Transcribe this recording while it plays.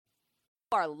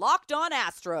Are Locked On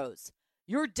Astros,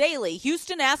 your daily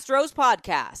Houston Astros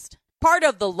podcast. Part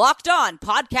of the Locked On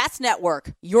Podcast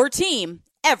Network, your team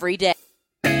every day.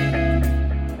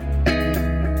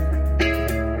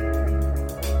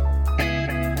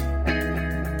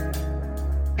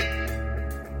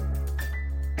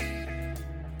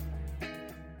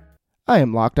 I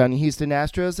am Locked On Houston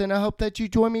Astros, and I hope that you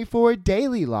join me for a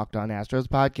daily Locked On Astros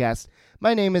podcast.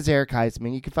 My name is Eric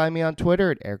Heisman. You can find me on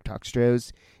Twitter at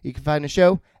EricTalkStros. You can find the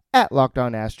show at Locked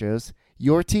On Astros,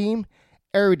 your team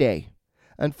every day.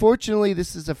 Unfortunately,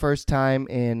 this is the first time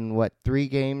in, 3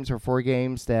 games or 4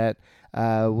 games that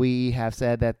we have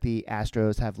said that the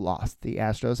Astros have lost. The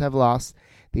Astros have lost.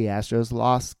 The Astros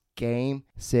lost Game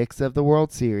 6 of the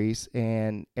World Series,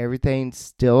 and everything's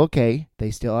still okay. They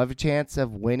still have a chance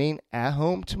of winning at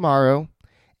home tomorrow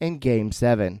in Game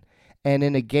 7. And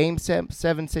in a Game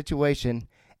 7 situation,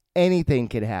 anything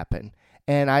could happen.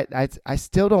 And I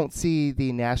still don't see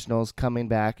the Nationals coming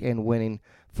back and winning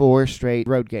 4 straight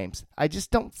road games. I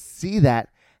just don't see that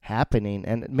happening.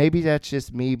 And maybe that's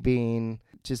just me being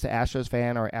just an Astros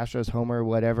fan or Astros homer or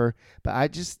whatever.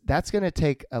 But that's going to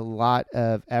take a lot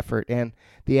of effort. And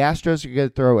the Astros are going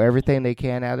to throw everything they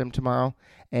can at them tomorrow.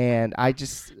 And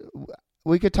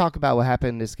we could talk about what happened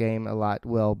in this game a lot,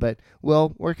 Will. But,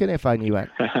 Will, where can they find you at?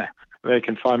 They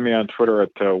can find me on Twitter at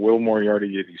Will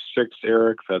Moriarty86,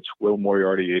 Eric. That's Will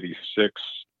Moriarty86.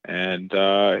 And,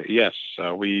 yes,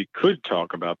 we could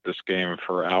talk about this game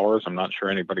for hours. I'm not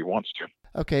sure anybody wants to.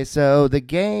 Okay, so the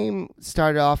game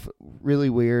started off really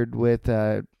weird with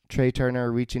Trey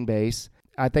Turner reaching base.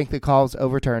 I think the call was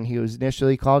overturned. He was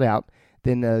initially called out.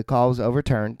 Then the call was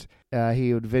overturned.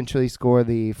 He would eventually score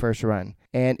the first run.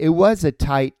 And it was a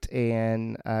tight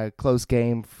and close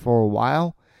game for a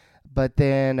while. But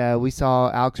then we saw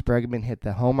Alex Bregman hit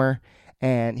the homer.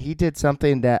 And he did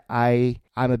something that I'm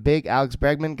a big Alex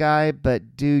Bregman guy,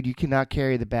 but dude, you cannot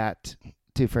carry the bat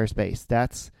to first base.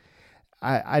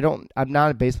 I'm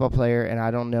not a baseball player, and I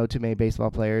don't know too many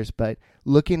baseball players, but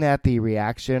looking at the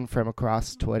reaction from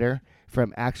across Twitter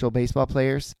from actual baseball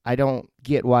players, I don't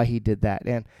get why he did that.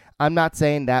 And I'm not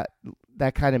saying that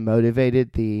kind of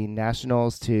motivated the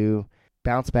Nationals to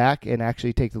bounce back and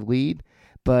actually take the lead,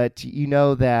 but you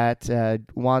know that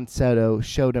Juan Soto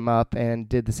showed him up and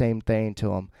did the same thing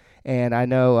to him. And I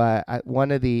know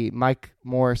Mike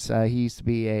Morse, he used to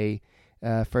be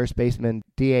a first baseman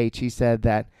DH, he said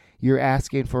that you're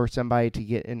asking for somebody to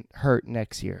get hurt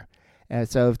next year. And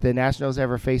so if the Nationals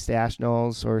ever face the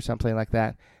Nationals or something like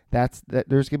that,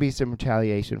 there's going to be some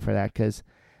retaliation for that, because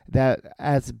that,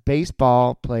 as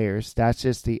baseball players, that's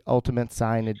just the ultimate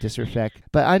sign of disrespect.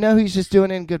 But I know he's just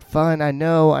doing it in good fun. I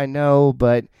know,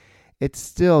 but it's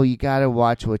still, you got to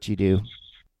watch what you do.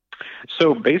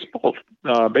 So baseball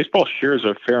shares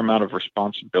a fair amount of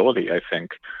responsibility, I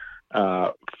think,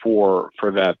 for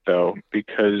that, though,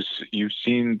 because you've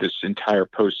seen this entire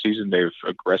postseason, they've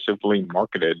aggressively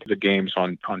marketed the games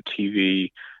on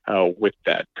TV with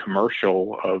that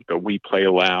commercial of the "We Play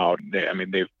Loud."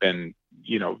 They've been,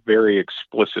 very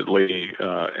explicitly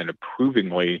and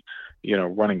approvingly,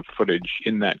 running footage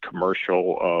in that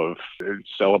commercial of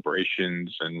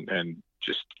celebrations and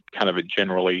just kind of a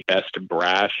generally best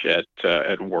brash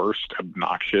at worst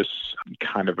obnoxious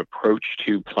kind of approach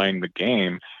to playing the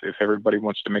game. If everybody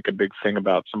wants to make a big thing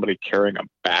about somebody carrying a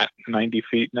bat 90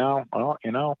 feet now, well,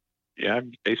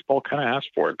 baseball kind of asked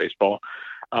for it. Baseball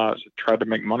tried to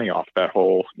make money off that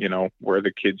whole, we're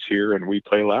the kids here and we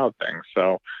play loud thing.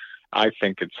 So I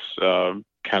think it's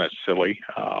kind of silly.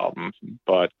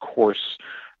 But of course,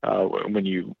 when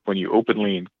you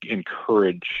openly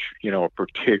encourage, a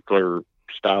particular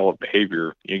style of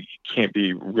behavior, you can't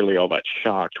be really all that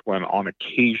shocked when on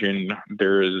occasion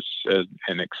there is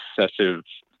an excessive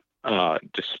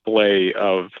display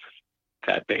of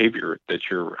that behavior that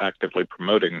you're actively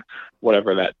promoting,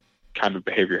 whatever that kind of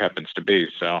behavior happens to be.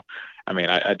 So,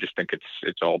 I just think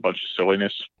it's all a bunch of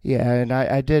silliness. Yeah, and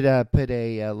I did put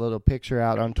a little picture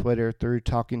out on Twitter through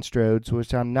Talking Strodes,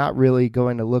 which I'm not really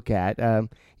going to look at.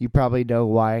 You probably know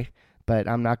why, but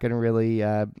I'm not going to really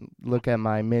look at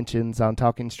my mentions on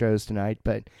Talking Strodes tonight.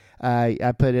 But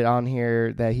I put it on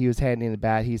here that he was handing the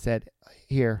bat. He said,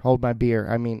 "Here, hold my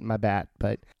beer. My bat."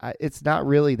 But it's not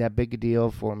really that big a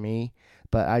deal for me.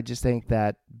 But I just think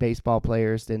that baseball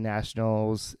players, the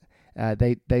Nationals,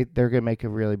 they're going to make a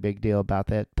really big deal about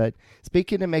that. But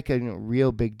speaking of making a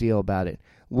real big deal about it,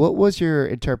 what was your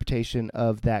interpretation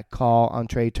of that call on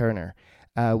Trey Turner?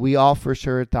 We all for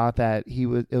sure thought that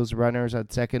it was runners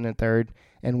at second and third,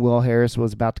 and Will Harris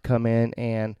was about to come in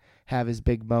and have his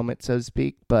big moment, so to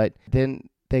speak. But then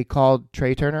they called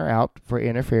Trey Turner out for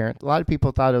interference. A lot of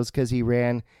people thought it was because he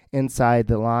ran inside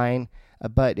the line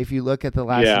But if you look at the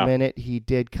last minute, he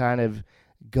did kind of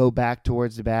go back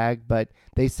towards the bag. But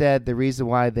they said the reason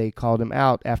why they called him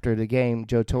out after the game,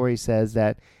 Joe Torre says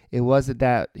that it wasn't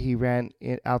that he ran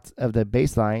out of the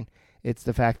baseline. It's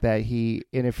the fact that he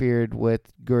interfered with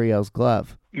Gurriel's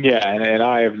glove. Yeah, and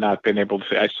I have not been able to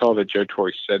say. I saw that Joe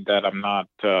Torre said that. I'm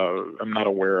not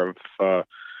aware of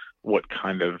what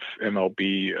kind of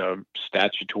MLB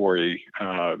statutory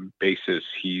basis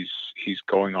he's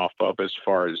going off of as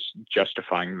far as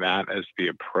justifying that as the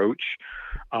approach.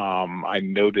 I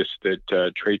noticed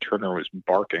that Trey Turner was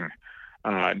barking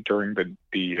during the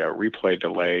replay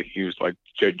delay. He was like,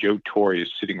 Joe Torre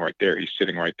is sitting right there. He's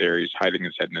sitting right there. He's hiding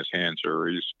his head in his hands, or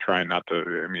he's trying not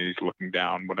to. I mean, he's looking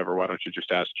down. Whatever. Why don't you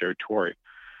just ask Joe Torre?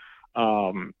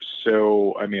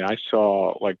 So, I mean, I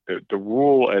saw like the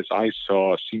rule as I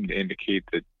saw seemed to indicate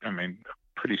that, I mean,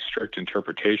 a pretty strict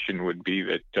interpretation would be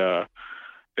that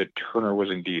Turner was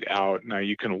indeed out. Now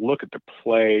you can look at the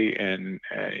play and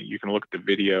you can look at the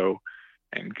video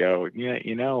and go, yeah,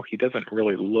 he doesn't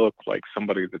really look like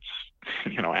somebody that's,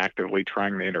 actively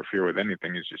trying to interfere with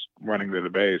anything. He's just running to the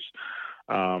base.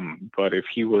 But if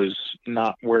he was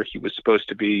not where he was supposed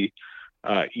to be,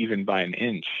 even by an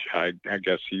inch, I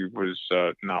guess he was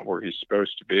not where he's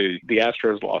supposed to be. The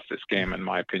Astros lost this game, in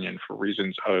my opinion, for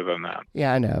reasons other than that.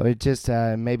 Yeah, I know. It just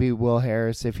maybe Will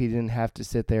Harris, if he didn't have to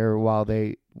sit there while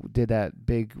they did that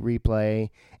big replay,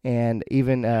 and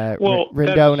even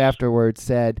Rendon afterwards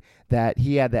said that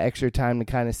he had the extra time to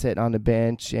kind of sit on the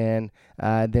bench and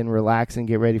then relax and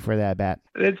get ready for that bat.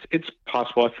 It's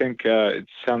possible. I think it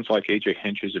sounds like A.J.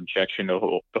 Hinch's objection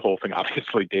to the whole thing.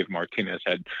 Obviously, Dave Martinez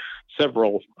had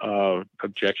several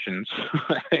objections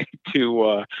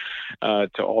to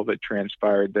all that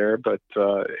transpired there, but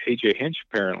A.J. Hinch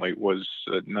apparently was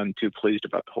none too pleased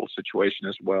about the whole situation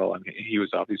as well. I mean, he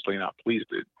was obviously not pleased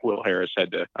that Will Harris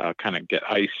had to kind of get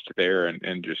iced there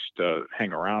and just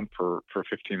hang around for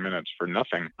 15 minutes for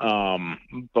nothing.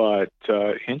 But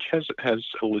Hinch has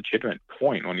a legitimate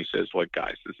point when he says, like,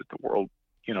 guys, this is the world,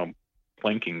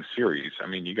 blanking series. I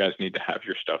mean, you guys need to have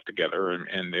your stuff together,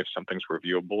 and if something's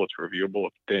reviewable, it's reviewable.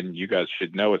 Then you guys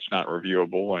should know it's not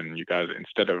reviewable, and you guys,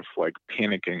 instead of like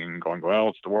panicking and going, well,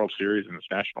 it's the World Series and it's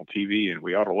national TV and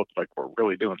we ought to look like we're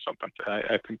really doing something.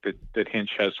 I think that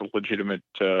Hinch has a legitimate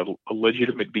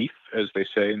beef, as they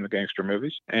say in the gangster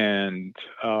movies. And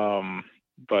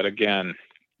but again,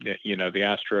 the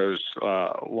Astros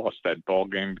lost that ball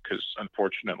game because,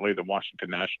 unfortunately, the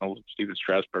Washington Nationals and Steven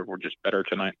Strasburg were just better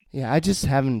tonight. Yeah, I just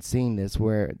haven't seen this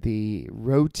where the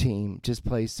road team just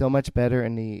plays so much better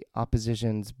in the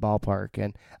opposition's ballpark.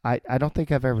 And I don't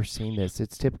think I've ever seen this.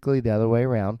 It's typically the other way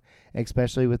around,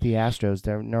 especially with the Astros.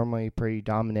 They're normally pretty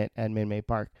dominant at Minute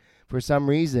Park. For some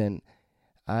reason,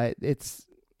 it's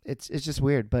just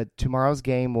weird. But tomorrow's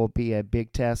game will be a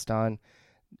big test on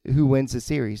who wins the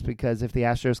series, because if the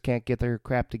Astros can't get their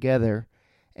crap together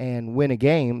and win a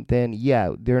game, then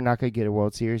they're not going to get a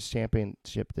World Series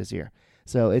championship this year.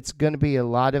 So it's going to be a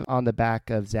lot on the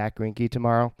back of Zach Greinke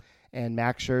tomorrow and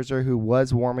Max Scherzer, who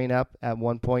was warming up at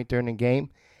one point during the game.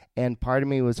 And part of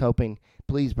me was hoping,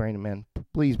 please bring him in.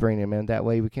 Please bring him in. That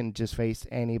way we can just face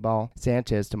Anibal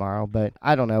Sanchez tomorrow. But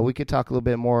I don't know. We could talk a little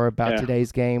bit more about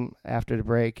today's game after the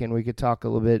break, and we could talk a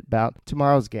little bit about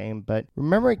tomorrow's game. But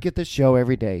remember to get the show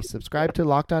every day. Subscribe to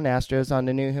Locked On Astros on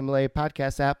the new Himalaya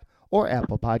Podcast app or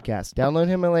Apple Podcasts. Download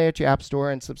Himalaya at your app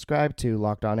store and subscribe to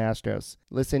Locked On Astros.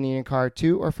 Listen in your car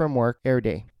to or from work every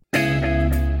day.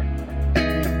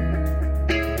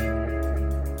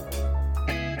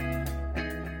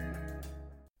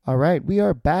 All right, we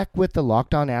are back with the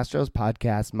Locked On Astros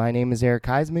podcast. My name is Eric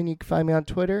Heisman. You can find me on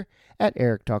Twitter at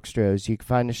Eric Talk Stros. You can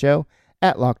find the show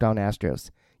at Locked On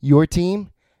Astros. Your team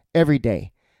every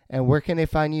day. And where can they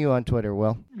find you on Twitter,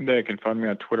 Will? They can find me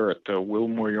on Twitter at Will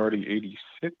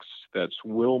Moriarty86. That's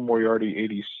Will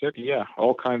Moriarty86. Yeah,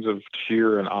 all kinds of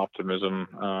cheer and optimism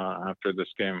after this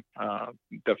game.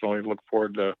 Definitely look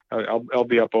forward to. I'll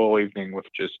be up all evening with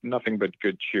just nothing but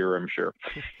good cheer, I'm sure.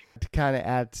 To kind of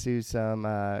add to some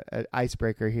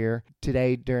icebreaker here,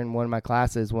 today during one of my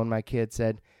classes, one of my kids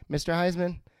said, Mr.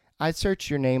 Heisman, I searched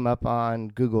your name up on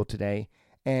Google today,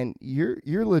 and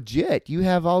you're legit. You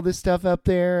have all this stuff up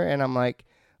there. And I'm like,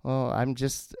 well, I'm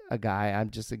just a guy. I'm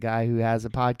just a guy who has a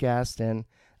podcast, and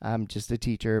I'm just a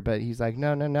teacher. But he's like,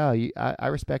 no, I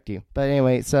respect you. But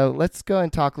anyway, so let's go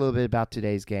and talk a little bit about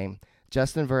today's game.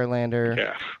 Justin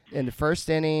Verlander, in the first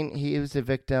inning, he was a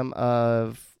victim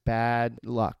of bad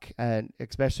luck,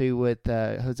 especially with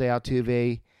Jose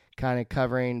Altuve kind of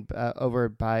covering over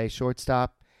by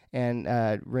shortstop, and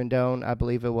Rendon, I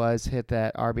believe it was, hit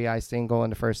that RBI single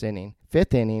in the first inning.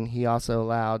 Fifth inning, he also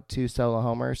allowed 2 solo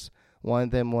homers, One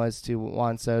of them was to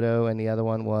Juan Soto, and the other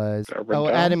one was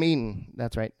Adam Eaton.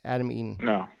 That's right, Adam Eaton.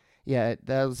 No. Yeah,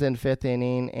 that was in 5th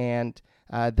inning, and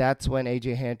that's when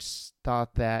A.J. Hinch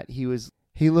thought that he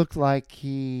looked like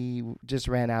he just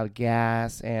ran out of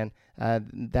gas, and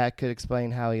that could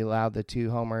explain how he allowed the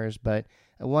 2 homers. But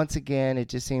once again, it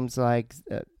just seems like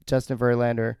Justin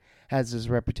Verlander has his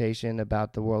reputation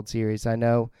about the World Series. I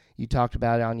know you talked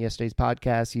about it on yesterday's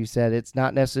podcast. You said it's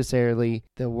not necessarily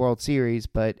the World Series,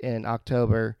 but in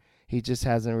October, he just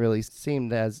hasn't really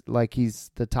seemed as like he's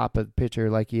the top of the pitcher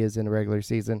like he is in the regular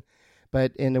season.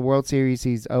 But in the World Series,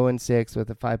 he's 0-6 with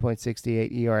a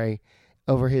 5.68 ERA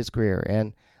over his career.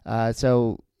 And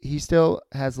so he still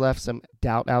has left some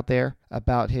doubt out there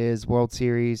about his World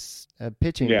Series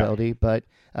pitching ability. But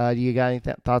do you got any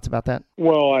thoughts about that?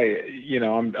 Well,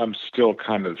 I'm still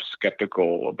kind of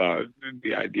skeptical about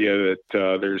the idea that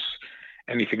there's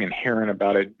anything inherent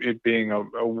about it being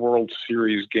a World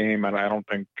Series game. And I don't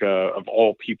think of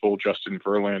all people, Justin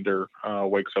Verlander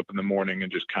wakes up in the morning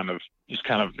and just kind of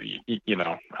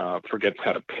forgets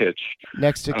how to pitch.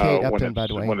 Next to Kate Upton, by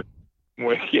the way.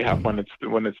 When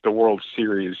it's the World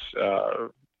Series,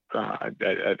 I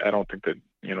don't think that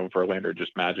Verlander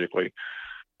just magically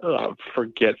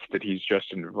forgets that he's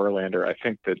Justin Verlander. I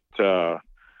think that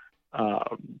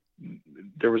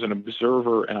there was an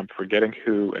observer, and I'm forgetting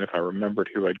who, and if I remembered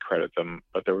who, I'd credit them,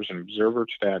 but there was an observer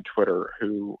today on Twitter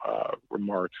who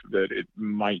remarked that it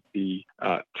might be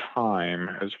time,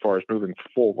 as far as moving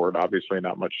forward, obviously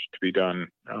not much to be done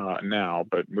now,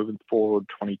 but moving forward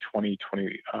 2020,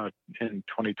 and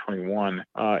 2021,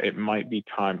 it might be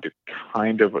time to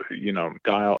kind of,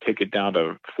 take it down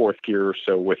to 4th gear or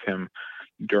so with him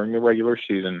during the regular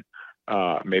season.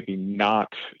 Maybe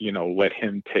not, let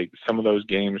him take some of those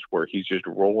games where he's just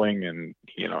rolling and,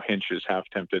 Hinch is half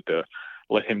tempted to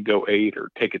let him go 8 or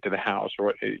take it to the house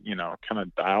or, kind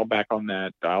of dial back on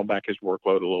that, dial back his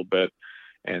workload a little bit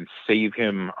and save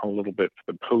him a little bit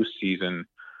for the postseason.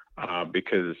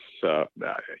 Because,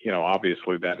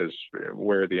 obviously that is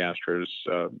where the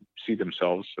Astros see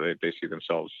themselves. They see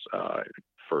themselves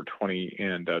for 20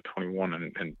 and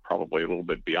 21 and probably a little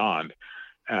bit beyond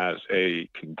as a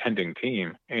contending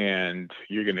team, and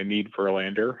you're going to need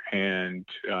Verlander, and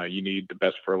you need the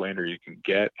best Verlander you can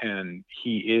get, and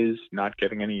he is not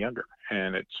getting any younger,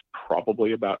 and it's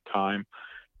probably about time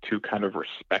to kind of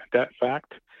respect that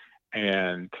fact,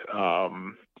 and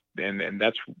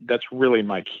that's really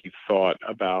my key thought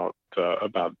about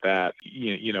that.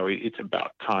 It's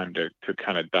about time to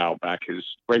kind of dial back his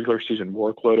regular season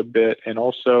workload a bit, and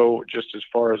also just as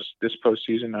far as this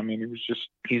postseason, I mean,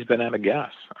 he's been out of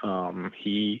gas.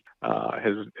 He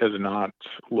has not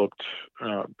looked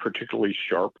particularly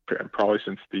sharp, probably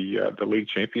since the league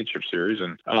championship series,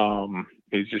 and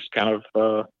he's just kind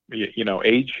of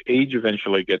age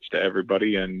eventually gets to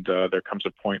everybody, and there comes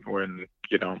a point when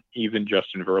even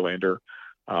Justin Verlander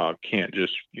can't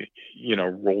just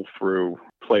roll through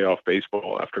playoff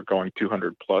baseball after going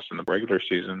 200 plus in the regular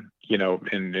season,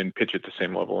 and pitch at the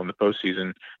same level in the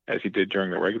postseason as he did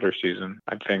during the regular season.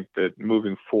 I think that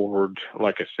moving forward,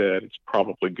 like I said, it's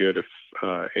probably good if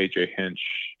A.J. Hinch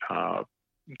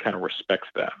kind of respects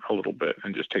that a little bit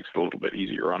and just takes it a little bit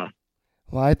easier on him.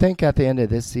 Well, I think at the end of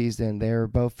this season, they were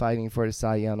both fighting for the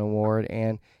Cy Young Award,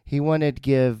 and he wanted to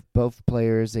give both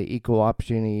players an equal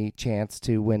opportunity chance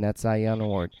to win that Cy Young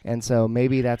Award. And so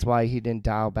maybe that's why he didn't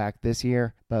dial back this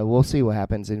year, but we'll see what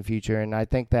happens in the future. And I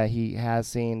think that he has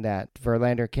seen that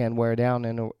Verlander can wear down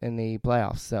in the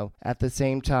playoffs. So at the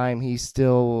same time,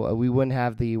 we wouldn't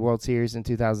have the World Series in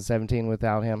 2017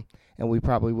 without him, and we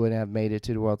probably wouldn't have made it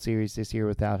to the World Series this year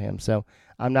without him. So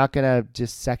I'm not going to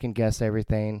just second guess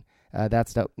everything.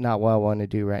 That's not what I want to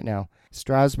do right now.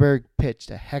 Strasburg pitched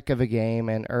a heck of a game,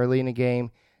 and early in the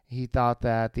game, he thought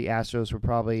that the Astros were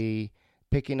probably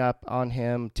picking up on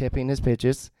him tipping his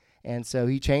pitches, and so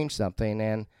he changed something,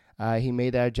 and he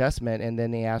made that adjustment, and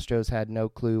then the Astros had no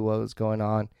clue what was going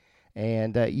on.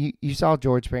 And you saw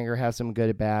George Springer have some good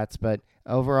at-bats, but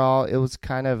overall, it was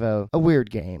kind of a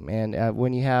weird game. And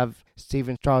when you have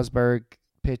Steven Strasburg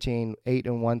pitching 8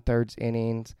 1/3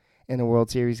 innings, in the World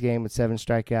Series game with 7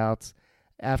 strikeouts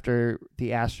after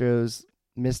the Astros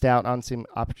missed out on some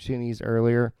opportunities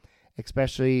earlier,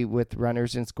 especially with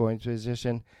runners in scoring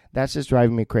position, that's just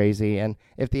driving me crazy. And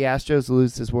if the Astros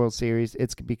lose this World Series,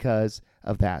 it's because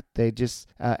of that. They just,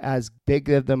 as big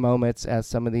of the moments as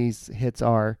some of these hits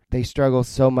are, they struggle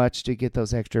so much to get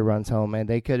those extra runs home, and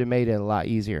they could have made it a lot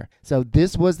easier. So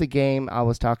this was the game I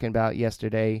was talking about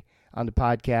yesterday on the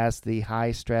podcast, the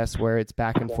high stress where it's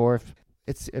back and forth.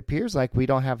 it appears like we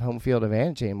don't have home field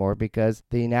advantage anymore because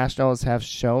the Nationals have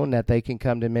shown that they can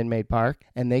come to Minute Maid Park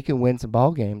and they can win some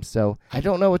ball games. So I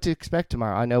don't know what to expect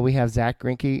tomorrow. I know we have Zach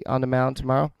Greinke on the mound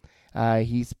tomorrow.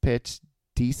 He's pitched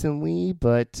decently,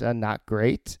 but not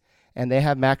great. And they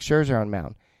have Max Scherzer on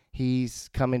mound. He's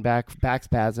coming back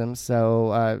spasms,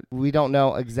 so we don't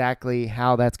know exactly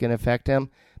how that's going to affect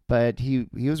him. But he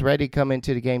was ready to come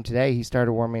into the game today. He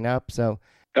started warming up, so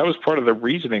that was part of the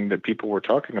reasoning that people were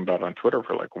talking about on Twitter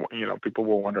for, like, people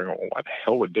were wondering, well, why the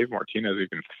hell would Dave Martinez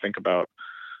even think about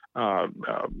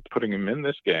putting him in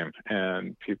this game?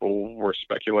 And people were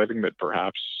speculating that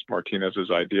perhaps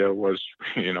Martinez's idea was,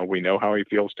 we know how he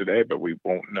feels today, but we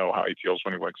won't know how he feels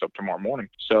when he wakes up tomorrow morning.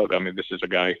 So, I mean, this is a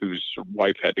guy whose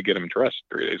wife had to get him dressed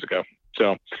 3 days ago.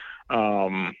 So,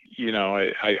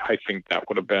 I think that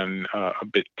would have been a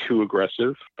bit too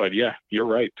aggressive, but yeah, you're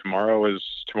right. Tomorrow is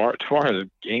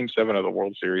Game 7 of the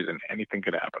World Series, and anything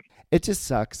could happen. It just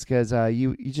sucks because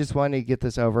you just wanted to get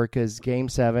this over because Game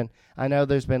 7, I know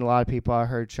there's been a lot of people, I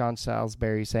heard Sean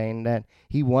Salisbury saying that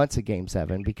he wants a Game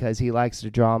 7 because he likes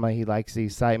the drama, he likes the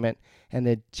excitement, and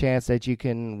the chance that you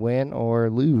can win or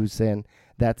lose, and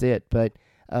that's it. But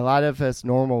a lot of us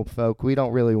normal folk, we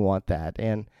don't really want that.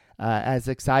 And as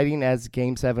exciting as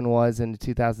Game 7 was in the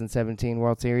 2017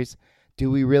 World Series, do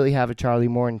we really have a Charlie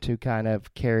Morton to kind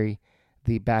of carry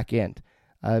the back end?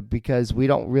 Because we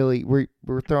don't really,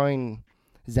 we're throwing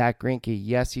Zach Greinke.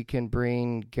 Yes, you can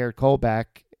bring Garrett Cole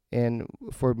back in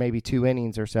for maybe 2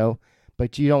 innings or so,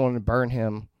 but you don't want to burn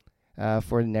him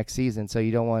for the next season, so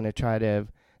you don't want to try to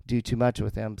do too much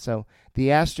with him. So the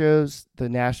Astros, the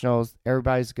Nationals,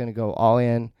 everybody's going to go all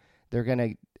in.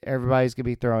 Everybody's going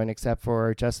to be throwing except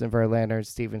for Justin Verlander and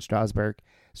Steven Strasburg.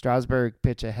 Strasburg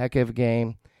pitched a heck of a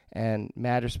game, and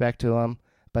mad respect to him.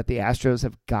 But the Astros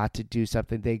have got to do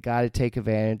something. They got to take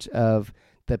advantage of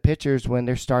the pitchers when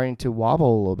they're starting to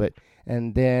wobble a little bit.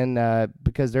 And then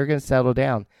because they're going to settle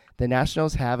down. The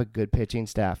Nationals have a good pitching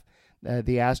staff.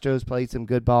 The Astros played some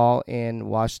good ball in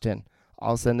Washington.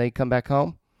 All of a sudden they come back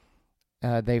home.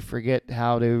 They forget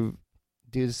how to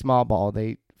do the small ball.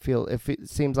 It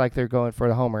seems like they're going for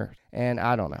the homer, and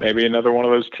I don't know. Maybe another one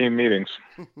of those team meetings.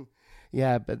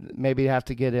 Yeah, but maybe you have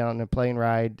to get on a plane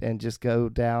ride and just go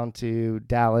down to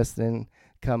Dallas and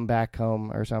come back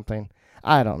home or something.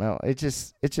 I don't know. It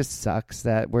just sucks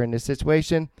that we're in this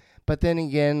situation. But then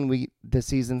again, the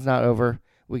season's not over.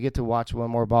 We get to watch one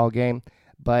more ball game,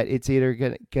 but it's either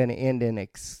going to end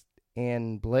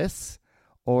in bliss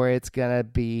or it's going to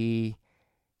be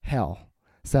hell.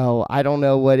 So I don't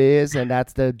know what it is, and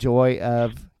that's the joy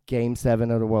of Game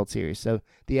 7 of the World Series. So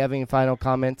do you have any final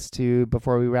comments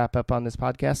before we wrap up on this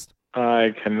podcast?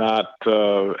 I cannot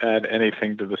add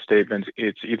anything to the statement.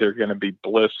 It's either going to be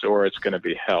bliss or it's going to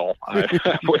be hell.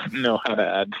 I wouldn't know how to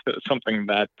add something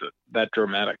that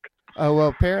dramatic. Oh, well,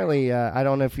 apparently, I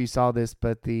don't know if you saw this,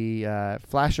 but the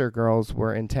Flasher Girls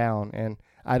were in town, and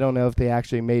I don't know if they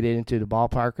actually made it into the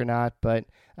ballpark or not, but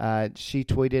she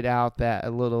tweeted out that a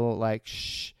little,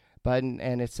 shh button,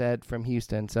 and it said from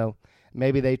Houston. So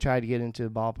maybe they tried to get into the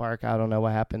ballpark. I don't know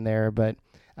what happened there, but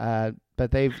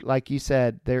they've, like you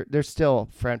said, they're still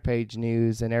front page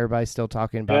news, and everybody's still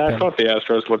talking about them. I thought the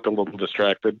Astros looked a little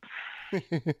distracted.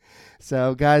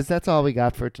 So, guys, that's all we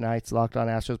got for tonight's Locked On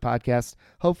Astros podcast.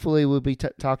 Hopefully, we'll be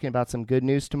talking about some good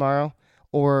news tomorrow,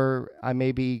 or I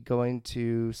may be going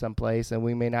to someplace, and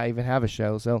we may not even have a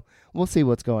show. So we'll see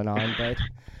what's going on.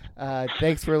 But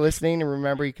thanks for listening, and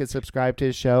remember, you can subscribe to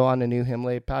the show on the new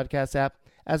Himalaya podcast app,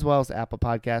 as well as Apple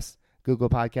Podcasts, Google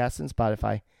Podcasts, and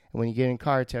Spotify. And when you get in your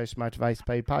car, tell your smart device to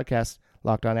play podcast,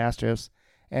 Locked On Astros.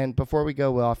 And before we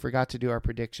go, I forgot to do our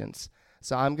predictions.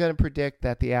 So I'm going to predict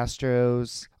that the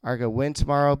Astros are going to win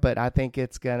tomorrow, but I think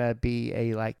it's going to be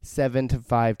a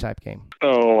 7-5 type game.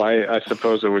 Oh, I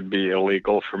suppose it would be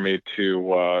illegal for me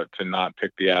to not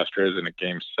pick the Astros in a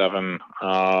Game 7.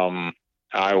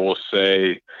 I will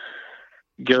say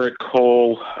Garrett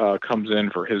Cole comes in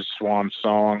for his swan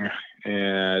song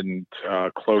and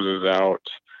closes out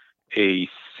a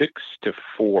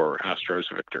 6-4 Astros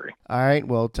victory. All right,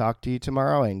 we'll talk to you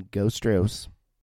tomorrow, and go Stros.